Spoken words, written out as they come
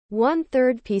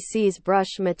1/3 PC's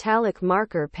brush metallic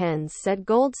marker pens set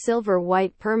gold, silver,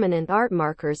 white permanent art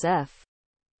markers.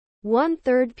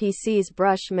 1/3 PC's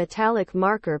brush metallic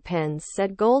marker pens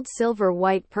set gold, silver,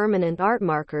 white permanent art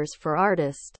markers for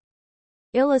artist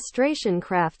illustration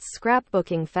crafts.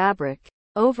 Scrapbooking fabric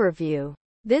overview.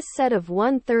 This set of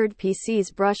 1/3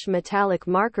 PC's brush metallic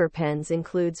marker pens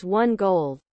includes 1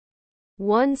 gold,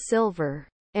 1 silver,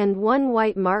 and 1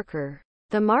 white marker.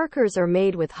 The markers are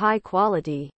made with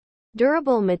high-quality,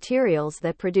 durable materials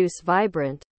that produce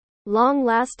vibrant,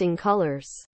 long-lasting colors.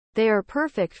 They are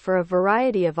perfect for a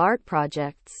variety of art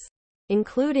projects,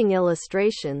 including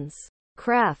illustrations,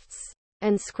 crafts,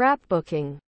 and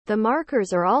scrapbooking. The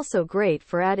markers are also great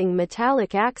for adding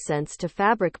metallic accents to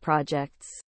fabric projects.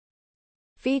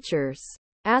 Features: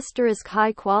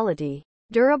 high quality,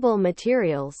 durable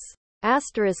materials,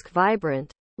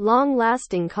 vibrant,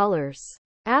 long-lasting colors,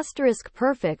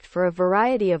 perfect for a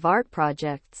variety of art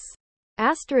projects,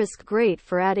 great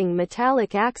for adding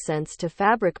metallic accents to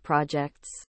fabric projects.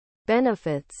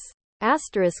 Benefits: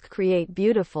 create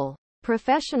beautiful,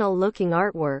 professional-looking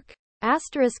artwork,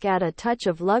 add a touch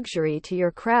of luxury to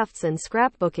your crafts and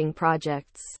scrapbooking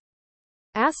projects.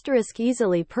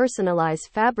 Easily personalize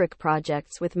fabric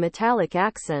projects with metallic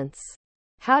accents.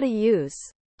 How to use.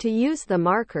 To use the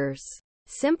markers,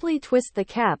 simply twist the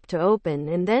cap to open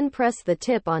and then press the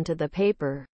tip onto the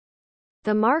paper.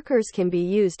 The markers can be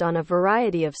used on a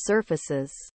variety of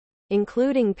surfaces,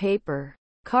 including paper,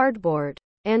 cardboard,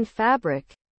 and fabric.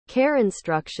 Care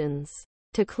instructions.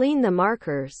 To clean the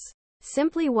markers,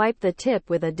 simply wipe the tip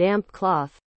with a damp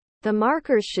cloth. The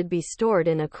markers should be stored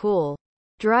in a cool,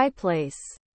 dry place.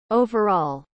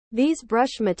 Overall, these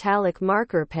brush metallic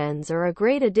marker pens are a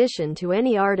great addition to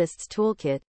any artist's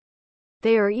toolkit.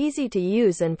 They are easy to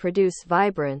use and produce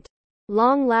vibrant,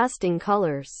 long-lasting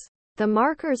colors. The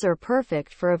markers are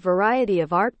perfect for a variety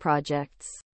of art projects,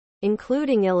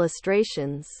 including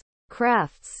illustrations,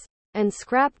 crafts, and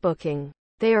scrapbooking.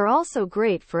 They are also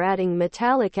great for adding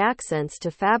metallic accents to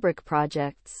fabric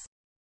projects.